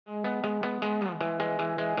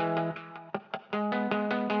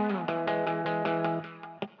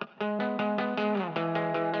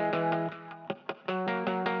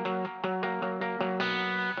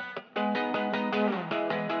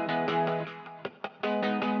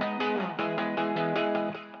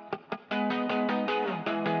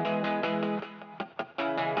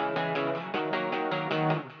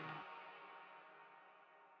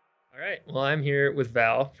Well, I'm here with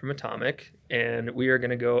Val from Atomic, and we are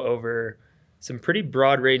going to go over some pretty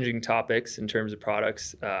broad-ranging topics in terms of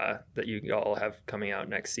products that you all have coming out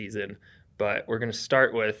next season. But we're going to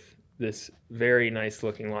start with this very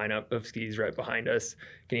nice-looking lineup of skis right behind us.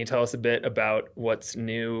 Can you tell us a bit about what's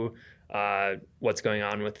new, what's going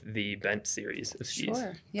on with the Bent series of skis?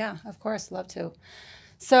 Sure. Yeah, of course. Love to.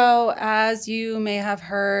 So as you may have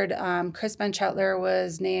heard, Chris Benchetler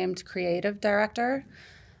was named creative director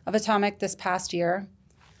of Atomic this past year.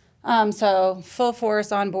 So full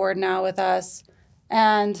force on board now with us.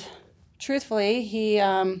 And truthfully,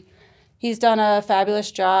 he's done a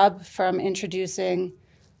fabulous job from introducing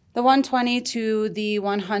the 120 to the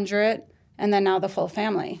 100 and then now the full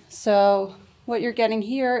family. So what you're getting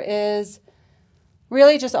here is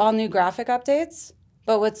really just all new graphic updates.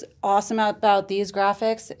 But what's awesome about these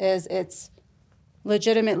graphics is it's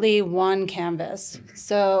legitimately one canvas.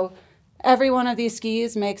 So every one of these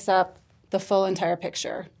skis makes up the full entire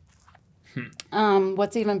picture.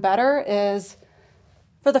 What's even better is,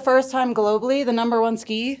 for the first time globally, the #1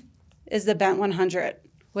 ski is the Bent 100,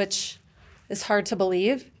 which is hard to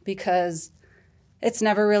believe because it's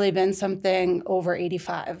never really been something over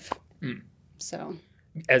 85. So,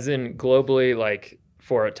 as in globally, like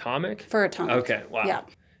for Atomic? For Atomic. Okay, wow. Yeah.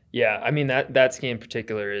 Yeah, I mean, that ski in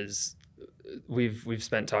particular is, we've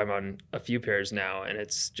spent time on a few pairs now, and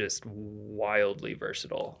it's just wildly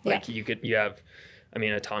versatile. Like you have, I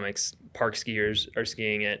mean, Atomic's park skiers are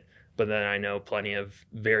skiing it, but then I know plenty of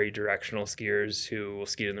very directional skiers who will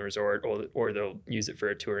ski in the resort, or they'll use it for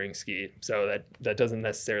a touring ski. So that doesn't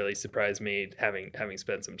necessarily surprise me, having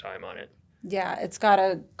spent some time on it. Yeah, it's got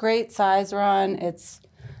a great size run.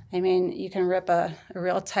 I mean, you can rip a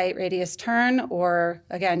real tight radius turn, or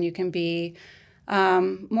again, you can be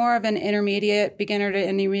more of an beginner to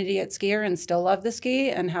intermediate skier and still love the ski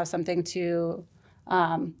and have something to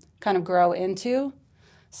kind of grow into.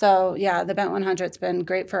 So yeah, the Bent 100's been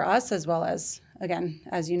great for us, as well as, again,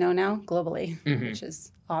 as you know now, globally, which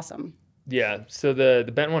is awesome. Yeah, so the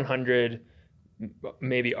Bent 100,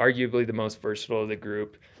 maybe arguably the most versatile of the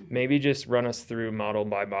group. Maybe just run us through model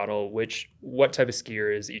by model, what type of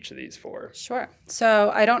skier is each of these for? Sure. So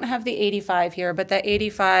I don't have the 85 here, but the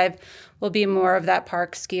 85 will be more of that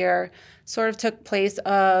park skier. Sort of took place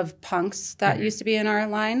of punks that used to be in our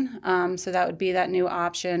line. So that would be that new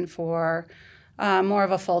option for more of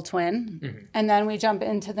a full twin. And then we jump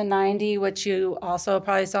into the 90, which you also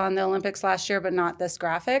probably saw in the Olympics last year, but not this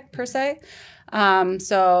graphic per se.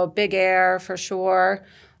 So big air for sure,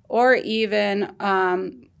 or even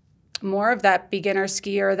more of that beginner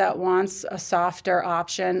skier that wants a softer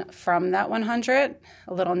option from that 100,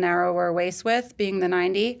 a little narrower waist width being the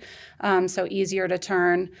 90, so easier to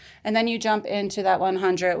turn. And then you jump into that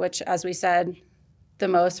 100, which, as we said, the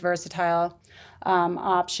most versatile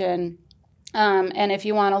option. And if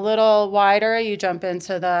you want a little wider, you jump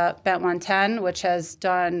into the Bent 110, which has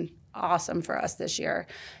done awesome for us this year.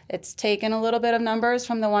 It's taken a little bit of numbers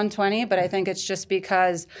from the 120, but I think it's just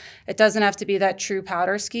because it doesn't have to be that true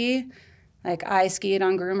powder ski. Like, I skied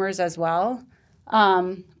on groomers as well,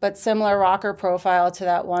 but similar rocker profile to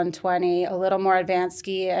that 120, a little more advanced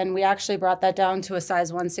ski, and we actually brought that down to a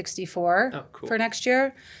size 164 for next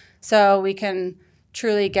year. So we can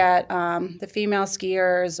truly get the female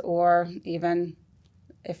skiers, or even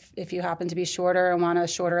if you happen to be shorter and want a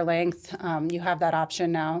shorter length, you have that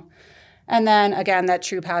option now. And then, again, that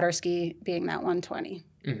true powder ski being that 120.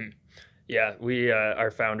 Yeah,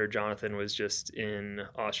 our founder, Jonathan, was just in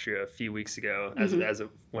Austria a few weeks ago as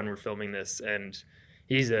of when we're filming this, and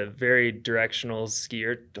he's a very directional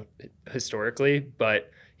skier historically,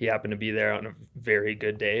 but he happened to be there on a very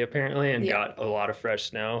good day, apparently, and got a lot of fresh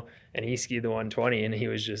snow. And he skied the 120, and he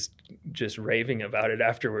was just raving about it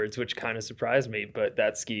afterwards, which kind of surprised me. But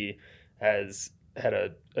that ski has had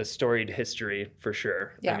a storied history for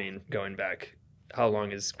sure. I mean, going back, how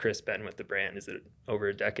long has Chris been with the brand? Is it over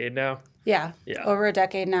a decade now? Yeah, over a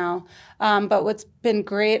decade now. But what's been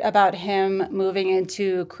great about him moving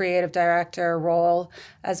into creative director role,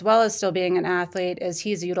 as well as still being an athlete, is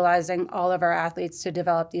he's utilizing all of our athletes to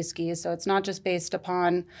develop these skis. So it's not just based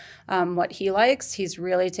upon what he likes. He's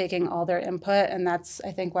really taking all their input, and that's,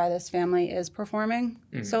 I think, why this family is performing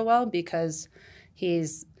so well, because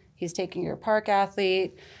he's taking your park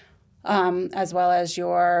athlete, as well as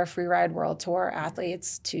your Freeride World Tour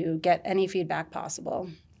athletes to get any feedback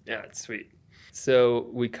possible. Yeah, it's sweet. So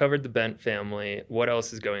we covered the Bent family. What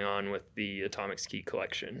else is going on with the Atomic Ski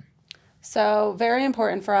collection? So very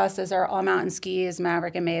important for us is our all-mountain skis,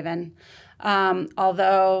 Maverick and Maven.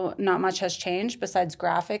 although not much has changed besides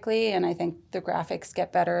graphically, and I think the graphics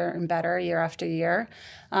get better and better year after year.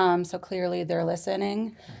 So clearly they're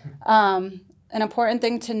listening. An important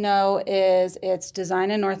thing to know is it's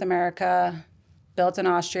designed in North America, built in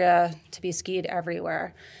Austria, to be skied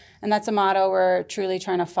everywhere. And that's a motto we're truly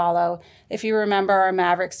trying to follow. If you remember our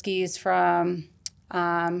Maverick skis from,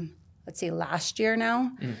 last year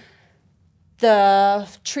now, the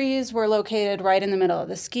trees were located right in the middle of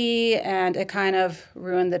the ski, and it kind of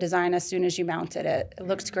ruined the design as soon as you mounted it. It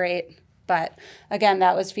looked great, but again,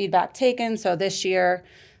 that was feedback taken. So this year,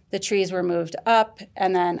 the trees were moved up,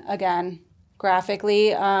 and then again,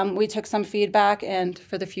 graphically, we took some feedback, and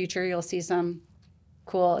for the future, you'll see some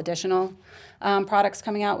cool additional products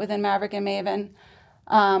coming out within Maverick and Maven.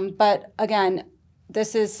 But again,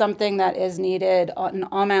 this is something that is needed on an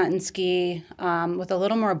all-mountain ski with a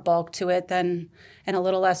little more bulk to it and a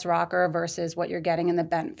little less rocker versus what you're getting in the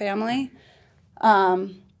Bent family.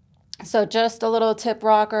 So just a little tip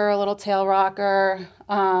rocker, a little tail rocker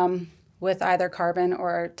with either carbon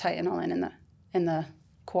or Titanolin in the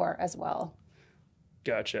core as well.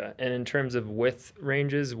 Gotcha. And in terms of width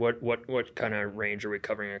ranges, what kind of range are we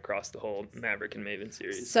covering across the whole Maverick and Maven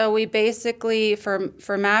series? So we basically,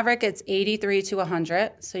 for Maverick, it's 83 to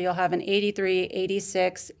 100. So you'll have an 83,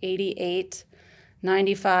 86, 88,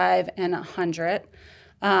 95, and 100.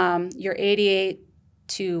 Your 88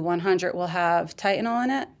 to 100 will have Titanol in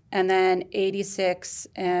it, and then 86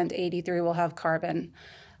 and 83 will have carbon.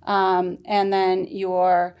 And then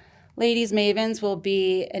your ladies' Mavens will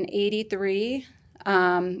be an 83,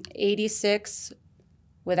 86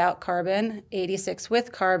 without carbon, 86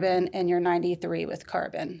 with carbon, and your 93 with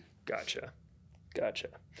carbon. Gotcha.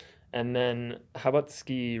 And then how about the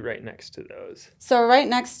ski right next to those? So right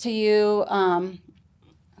next to you,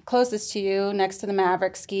 closest to you, next to the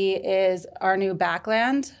Maverick ski, is our new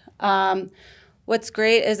Backland. What's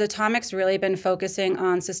great is Atomic's really been focusing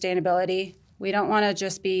on sustainability. We don't want to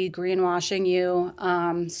just be greenwashing you.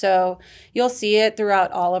 So you'll see it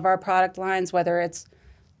throughout all of our product lines, whether it's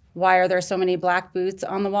why are there so many black boots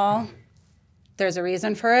on the wall? There's a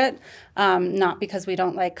reason for it. Not because we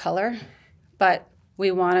don't like color, but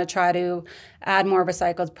we want to try to add more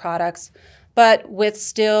recycled products, but with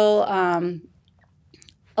still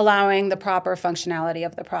allowing the proper functionality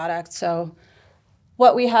of the product. So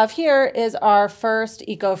what we have here is our first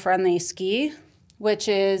eco-friendly ski, which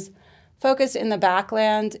is focused in the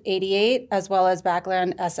Backland 88 as well as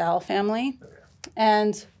Backland SL family.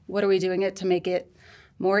 And what are we doing it to make it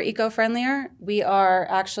more eco-friendlier? We are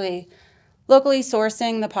actually locally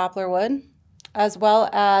sourcing the poplar wood as well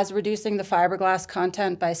as reducing the fiberglass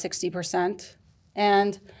content by 60%.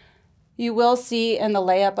 And you will see in the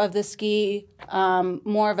layup of the ski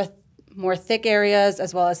more thick areas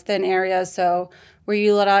as well as thin areas. So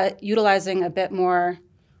we're utilizing a bit more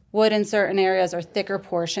wood in certain areas or thicker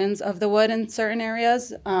portions of the wood in certain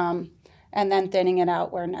areas, and then thinning it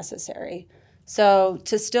out where necessary. So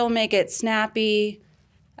to still make it snappy,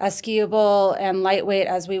 as skiable, and lightweight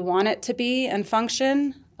as we want it to be and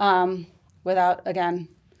function without, again,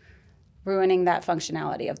 ruining that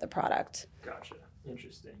functionality of the product. Gotcha.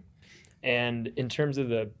 Interesting. And in terms of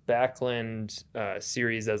the Backland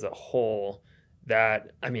series as a whole, I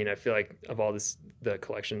feel like of all the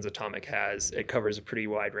collections Atomic has, it covers a pretty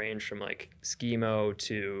wide range from like Skimo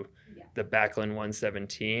to the Backland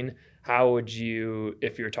 117. How would you,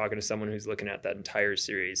 if you're talking to someone who's looking at that entire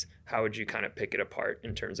series, how would you kind of pick it apart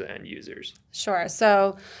in terms of end users? Sure.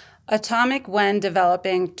 So Atomic, when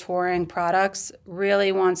developing touring products,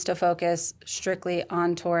 really wants to focus strictly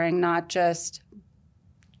on touring, not just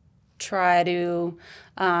try to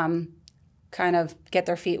kind of get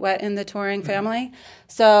their feet wet in the touring family.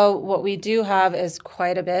 So what we do have is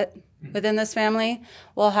quite a bit within this family.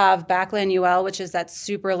 We'll have Backland UL, which is that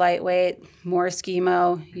super lightweight, more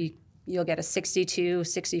Skimo. You'll get a 62,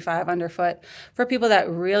 65 underfoot. For people that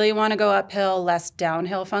really want to go uphill, less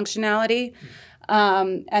downhill functionality.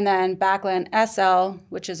 And then Backland SL,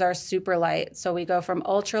 which is our super light. So we go from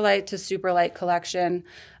ultralight to super light collection,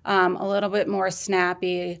 a little bit more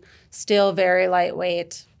snappy, still very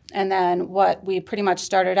lightweight. And then what we pretty much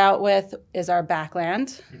started out with is our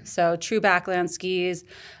Backland. So true Backland skis,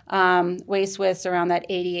 waist widths around that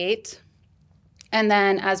 88. And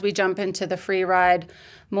then as we jump into the free ride,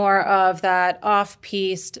 more of that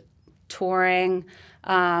off-piste touring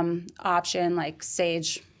option, like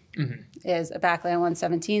Sage is a Backland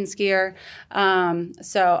 117 skier.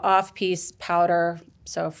 So off-piste powder,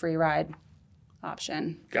 so free ride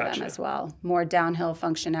option for them as well. More downhill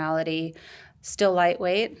functionality, still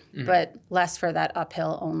lightweight, but less for that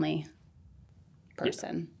uphill only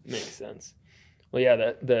person. Yeah, makes sense. Well,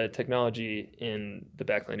 yeah, the technology in the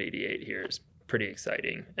Backland 88 here is pretty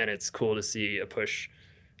exciting, and it's cool to see a push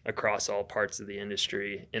across all parts of the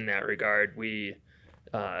industry in that regard.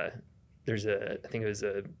 There's I think it was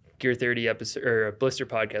a Gear 30 episode or a Blister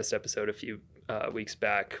podcast episode a few weeks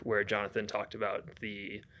back where Jonathan talked about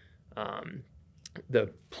the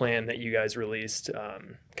plan that you guys released,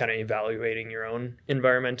 kind of evaluating your own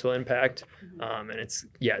environmental impact. And it's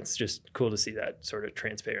just cool to see that sort of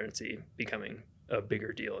transparency becoming a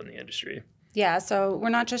bigger deal in the industry. Yeah, so we're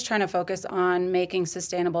not just trying to focus on making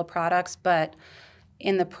sustainable products, but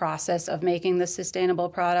in the process of making the sustainable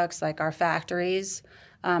products, like our factories,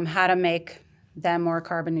 how to make them more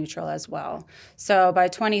carbon neutral as well. So by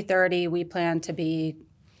 2030, we plan to be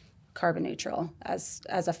carbon neutral as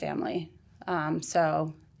a family.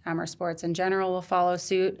 So Amer Sports in general will follow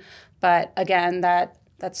suit, but again, that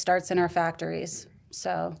starts in our factories.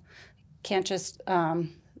 So can't just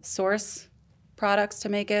source products to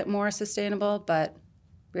make it more sustainable, but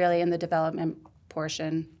really in the development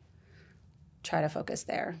portion, try to focus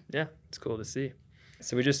there. Yeah, it's cool to see.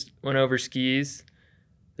 So we just went over skis.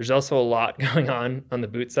 There's also a lot going on the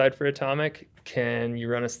boot side for Atomic. Can you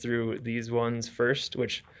run us through these ones first,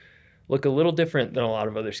 which look a little different than a lot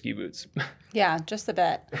of other ski boots? Yeah, just a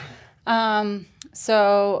bit.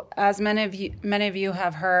 So as many of you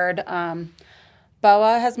have heard,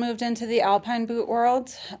 BOA has moved into the alpine boot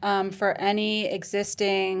world. For any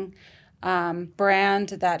existing brand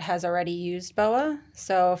that has already used BOA,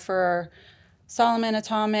 so for Salomon,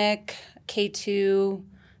 Atomic, K2,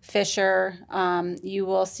 Fisher, you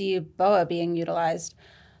will see BOA being utilized.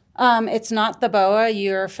 It's not the BOA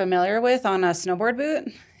you're familiar with on a snowboard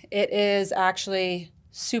boot. It is actually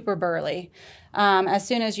super burly. As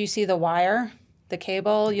soon as you see the wire, the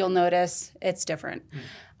cable, you'll notice it's different.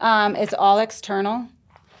 It's all external.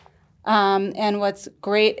 And what's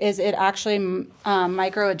great is it actually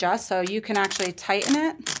micro adjusts, so you can actually tighten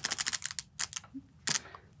it,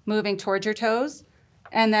 moving towards your toes.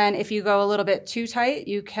 And then if you go a little bit too tight,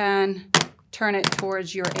 you can turn it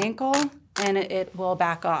towards your ankle and it will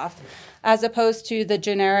back off. As opposed to the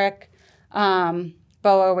generic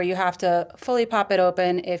BOA where you have to fully pop it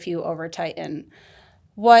open if you over tighten.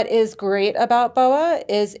 What is great about BOA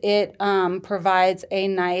is it provides a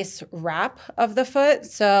nice wrap of the foot.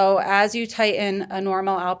 So as you tighten a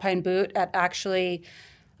normal alpine boot, it actually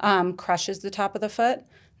crushes the top of the foot.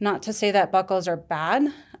 Not to say that buckles are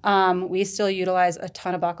bad. We still utilize a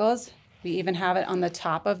ton of buckles. We even have it on the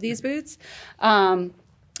top of these boots.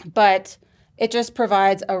 But it just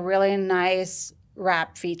provides a really nice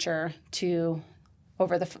wrap feature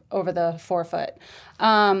over the forefoot.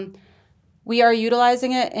 We are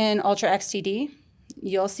utilizing it in Ultra XTD.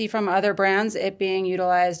 You'll see from other brands it being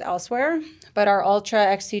utilized elsewhere. But our Ultra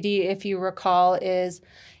XTD, if you recall, is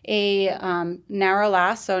a narrow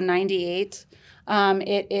last, so 98.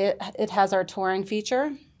 It has our touring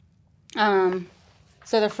feature.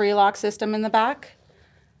 So the free lock system in the back.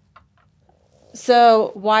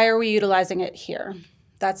 So why are we utilizing it here?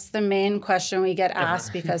 That's the main question we get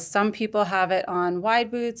asked because some people have it on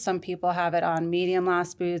wide boots, some people have it on medium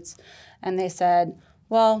last boots, and they said,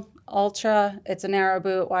 well, Ultra, it's a narrow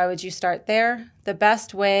boot, why would you start there? The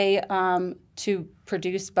best way to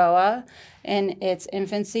produce BOA in its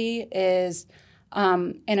infancy is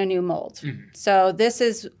in a new mold. Mm-hmm. So this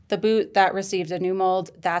is the boot that received a new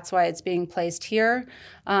mold. That's why it's being placed here.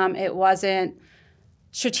 It wasn't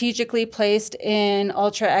strategically placed in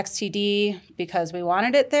Ultra XTD because we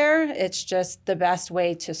wanted it there. It's just the best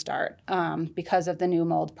way to start because of the new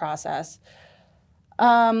mold process.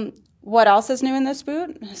 What else is new in this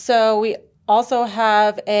boot? So we also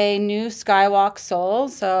have a new Skywalk sole,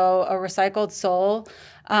 so a recycled sole,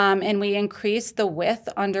 and we increased the width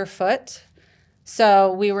underfoot.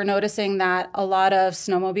 So we were noticing that a lot of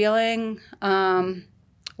snowmobiling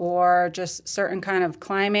or just certain kind of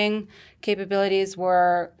climbing capabilities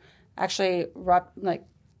were actually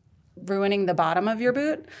ruining the bottom of your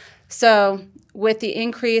boot. So with the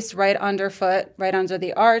increase right underfoot, right under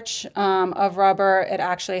the arch of rubber, it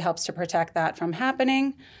actually helps to protect that from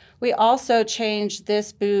happening. We also changed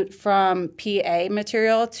this boot from PA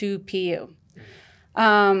material to PU.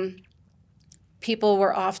 People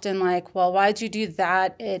were often like, well, why'd you do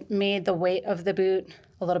that? It made the weight of the boot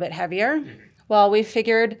a little bit heavier. Well, we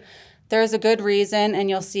figured there's a good reason, and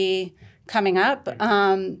you'll see coming up,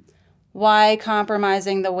 why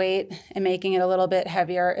compromising the weight and making it a little bit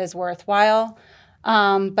heavier is worthwhile.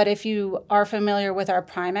 But if you are familiar with our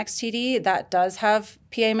Prime XTD, that does have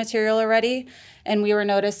PA material already, and we were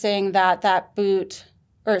noticing that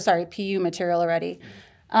PU material already.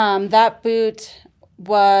 That boot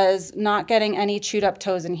was not getting any chewed up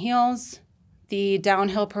toes and heels. the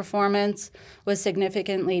downhill performance was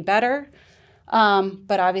significantly better,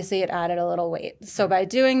 but obviously it added a little weight. So by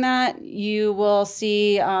doing that, you will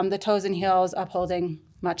see the toes and heels upholding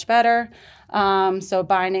much better. So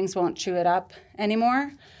bindings won't chew it up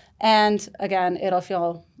anymore. And again, it'll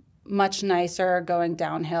feel much nicer going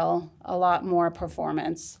downhill, a lot more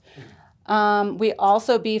performance. We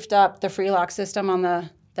also beefed up the free lock system on the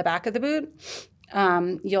back of the boot.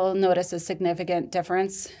 You'll notice a significant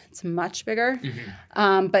difference. It's much bigger,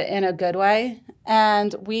 but in a good way.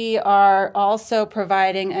 And we are also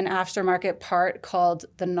providing an aftermarket part called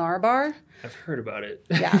the NAR bar. I've heard about it.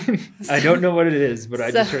 Yeah. I don't know what it is, but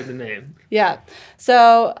I just heard the name. Yeah.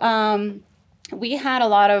 So we had a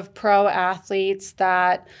lot of pro athletes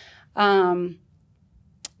that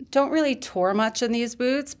don't really tour much in these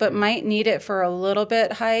boots, but might need it for a little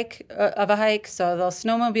bit of a hike. So they'll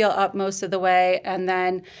snowmobile up most of the way and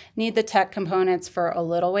then need the tech components for a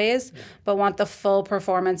little ways, but want the full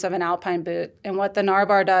performance of an alpine boot. And what the NAR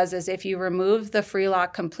bar does is if you remove the free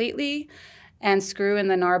lock completely and screw in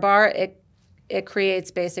the NAR bar, it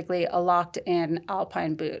creates basically a locked-in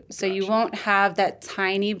alpine boot. So you won't have that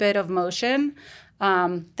tiny bit of motion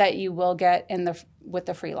that you will get with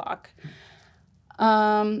the free lock.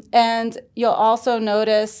 And you'll also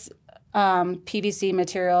notice PVC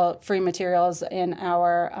material, free materials in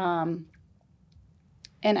our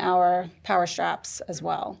power straps as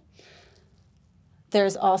well.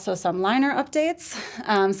 There's also some liner updates.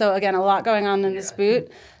 So again, a lot going on in this boot.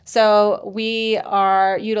 So we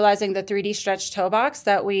are utilizing the 3D stretch toe box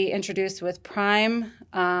that we introduced with Prime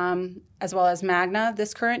as well as Magna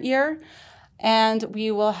this current year. And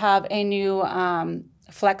we will have a new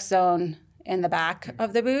flex zone in the back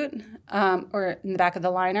of the boot or in the back of the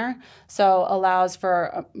liner. So allows for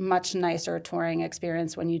a much nicer touring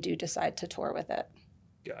experience when you do decide to tour with it.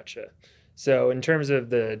 Gotcha. So in terms of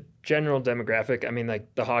the general demographic, I mean,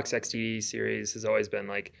 like the Hawx XTD series has always been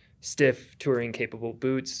like stiff touring capable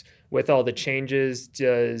boots. With all the changes,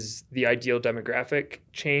 does the ideal demographic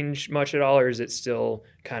change much at all, or is it still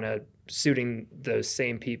kind of suiting the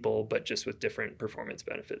same people but just with different performance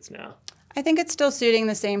benefits now? I think it's still suiting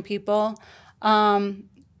the same people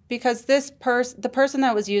because the person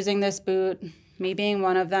that was using this boot, me being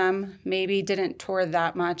one of them, maybe didn't tour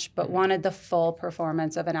that much but wanted the full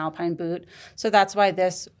performance of an alpine boot. So that's why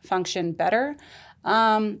this functioned better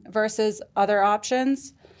versus other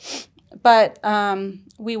options. But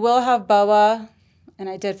we will have BOA, and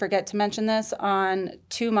I did forget to mention this, on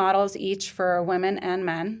 2 models each for women and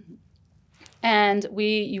men. And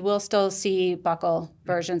you will still see buckle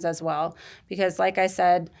versions as well, because like I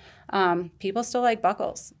said, people still like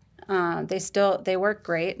buckles. They work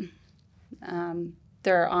great.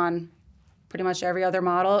 They're on pretty much every other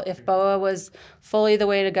model. If BOA was fully the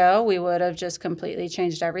way to go, we would have just completely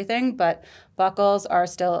changed everything. But buckles are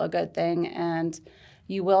still a good thing, and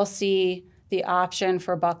you will see the option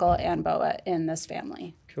for buckle and BOA in this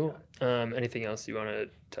family. Cool. Anything else you want to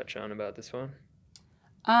touch on about this one?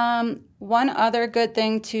 One other good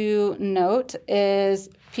thing to note is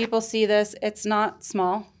people see this, it's not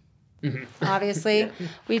small, obviously.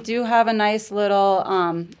 We do have a nice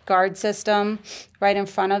little guard system right in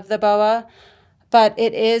front of the BOA, but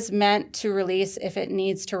it is meant to release if it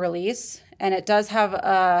needs to release. And it does have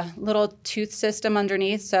a little tooth system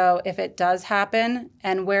underneath, so if it does happen,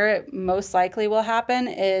 and where it most likely will happen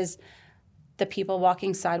is the people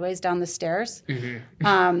walking sideways down the stairs.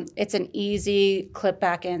 It's an easy clip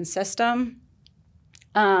back in system.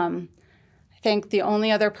 I think the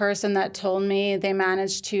only other person that told me they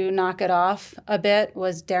managed to knock it off a bit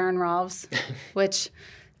was Darren Rolfs, which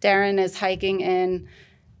Darren is hiking in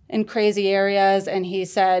crazy areas, and he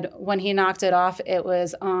said when he knocked it off, it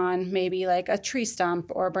was on maybe like a tree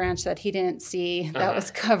stump or a branch that he didn't see that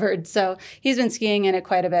was covered. So he's been skiing in it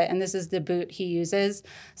quite a bit, and this is the boot he uses.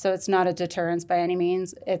 So it's not a deterrence by any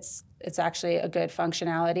means. It's actually a good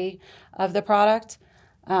functionality of the product.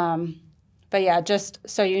 But yeah, just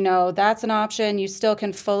so you know, that's an option. You still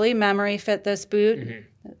can fully memory fit this boot.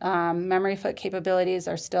 Memory fit capabilities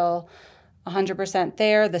are still 100%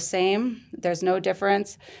 there, the same. There's no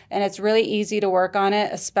difference. And it's really easy to work on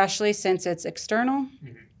it, especially since it's external.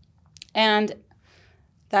 And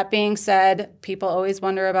that being said, people always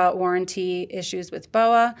wonder about warranty issues with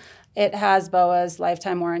BOA. It has BOA's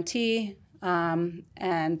lifetime warranty,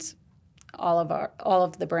 and all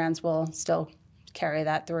of the brands will still carry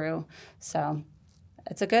that through. So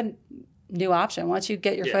it's a good new option. Once you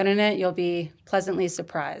get your foot in it, you'll be pleasantly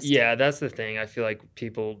surprised. Yeah, that's the thing. I feel like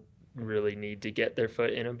people really need to get their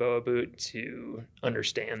foot in a BOA boot to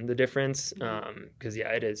understand the difference, because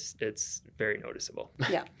it's very noticeable.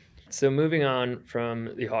 So moving on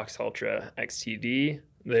from the Hawx Ultra XTD,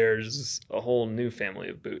 there's a whole new family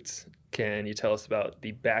of boots. Can you tell us about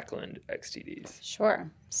the Backland XTDs? Sure.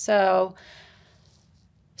 So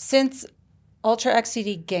since Ultra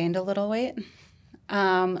XTD gained a little weight,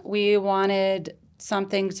 we wanted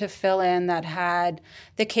something to fill in that had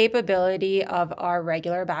the capability of our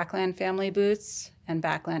regular Backland family boots and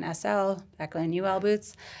Backland SL, Backland UL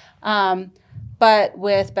boots, but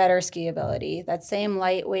with better skiability. That same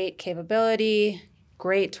lightweight capability,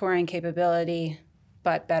 great touring capability,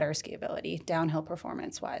 but better skiability, downhill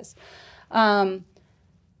performance-wise. And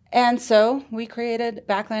so we created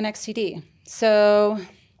Backland XTD. So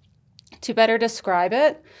to better describe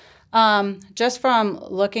it, just from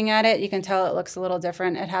looking at it, you can tell it looks a little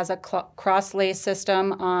different. It has a cross-lace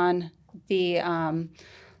system on the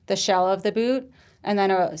shell of the boot, and then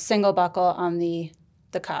a single buckle on the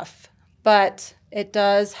cuff. But it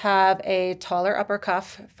does have a taller upper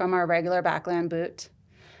cuff from our regular Backland boot.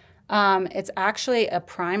 It's actually a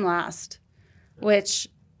prime last, which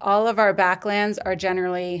all of our Backlands are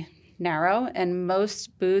generally narrow, and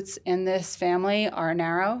most boots in this family are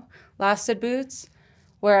narrow lasted boots,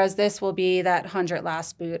 whereas this will be that 100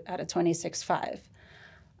 last boot at a 26.5.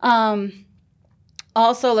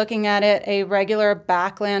 Also looking at it, a regular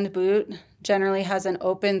Backland boot generally has an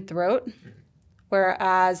open throat,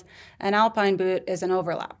 whereas an alpine boot is an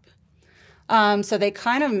overlap. So they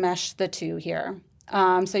kind of mesh the two here.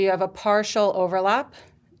 So you have a partial overlap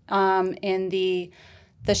in the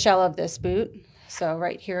shell of this boot, so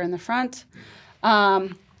right here in the front.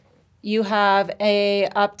 You have a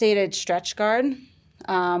updated stretch guard,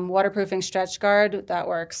 waterproofing stretch guard that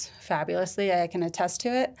works fabulously. I can attest to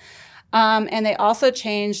it. And they also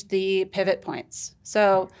changed the pivot points.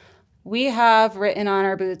 So we have written on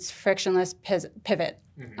our boots frictionless pivot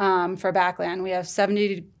for Backland. We have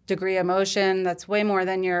 70-degree of motion. That's way more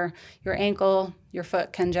than your ankle, your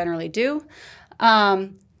foot can generally do.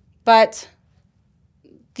 But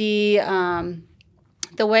the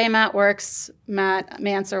way Matt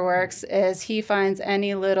Manser works is he finds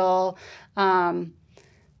any little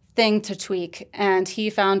thing to tweak, and he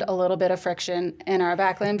found a little bit of friction in our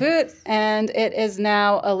Backland boot, and it is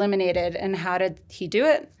now eliminated. And how did he do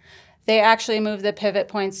it? They actually moved the pivot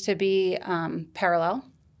points to be parallel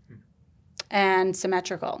and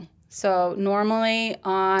symmetrical. So normally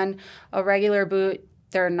on a regular boot,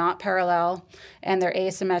 they're not parallel and they're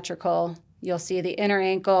asymmetrical. You'll see the inner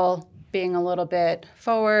ankle being a little bit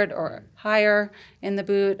forward or higher in the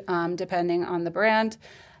boot, depending on the brand.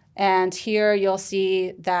 And here you'll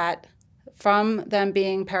see that from them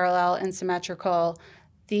being parallel and symmetrical,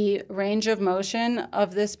 the range of motion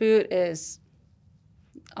of this boot is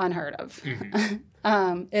unheard of.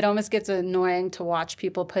 It almost gets annoying to watch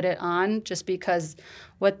people put it on, just because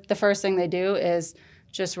the first thing they do is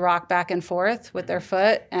just rock back and forth with their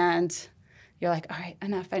foot, and you're like, all right,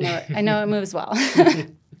 enough. I know it moves well.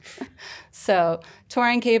 So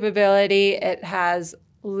touring capability, it has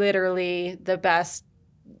literally the best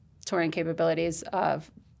touring capabilities of,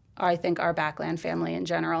 I think, our Backland family in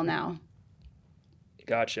general now.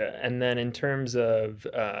 Gotcha. And then in terms of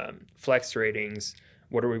flex ratings,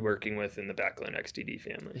 what are we working with in the Backland XTD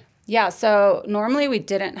family? Yeah, so normally we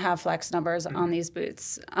didn't have flex numbers on these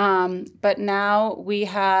boots, but now we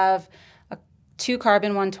have 2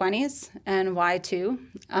 carbon 120s and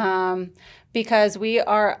Y2, because we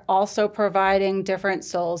are also providing different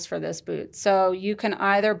soles for this boot. So you can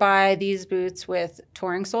either buy these boots with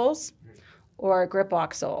touring soles or grip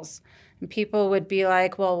walk soles. And people would be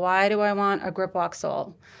like, well, why do I want a grip walk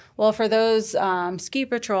sole? Well, for those ski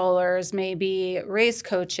patrollers, maybe race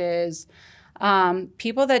coaches,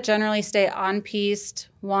 people that generally stay on-piste,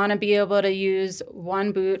 want to be able to use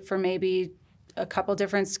one boot for maybe a couple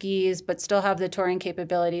different skis, but still have the touring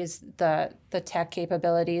capabilities, the tech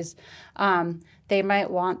capabilities, they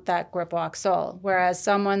might want that grip walk sole. Whereas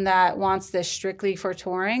someone that wants this strictly for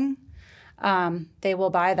touring, they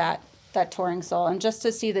will buy that touring sole. And just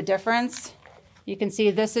to see the difference, you can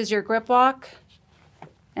see this is your grip walk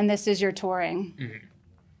and this is your touring.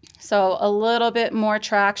 So a little bit more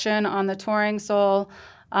traction on the touring sole,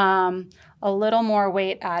 a little more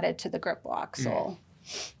weight added to the grip walk sole.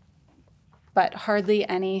 But hardly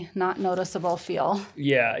any not noticeable feel.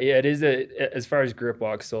 Yeah, it is as far as grip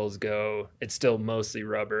walk soles go, it's still mostly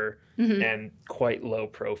rubber and quite low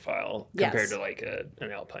profile compared to like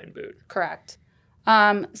an alpine boot. Correct.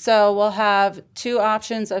 So we'll have 2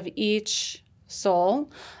 options of each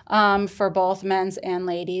sole for both men's and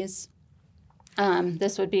ladies.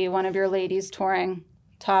 This would be one of your ladies touring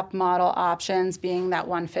top model options, being that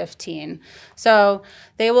 115. So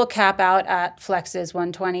they will cap out at flexes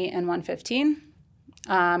 120 and 115.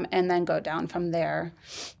 and then go down from there.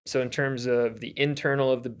 So in terms of the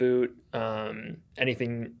internal of the boot,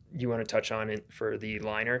 anything you want to touch on for the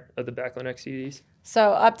liner of the Backland XTDs?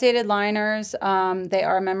 So updated liners, they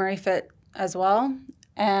are memory fit as well,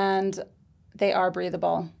 and they are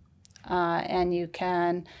breathable, and you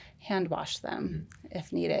can hand wash them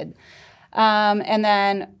if needed. And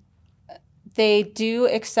then they do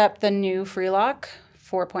accept the new Freelock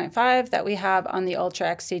 4.5 that we have on the Ultra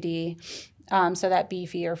XTD, so that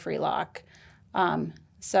beefier Freelock.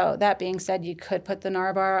 So that being said, you could put the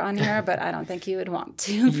Narbar on here, but I don't think you would want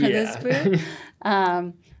to for this boot.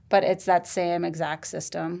 But it's that same exact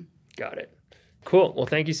system. Got it. Cool. Well,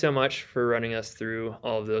 thank you so much for running us through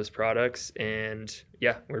all of those products. And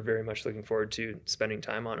yeah, we're very much looking forward to spending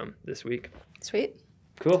time on them this week. Sweet.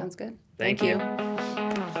 Cool. Sounds good. Thank you.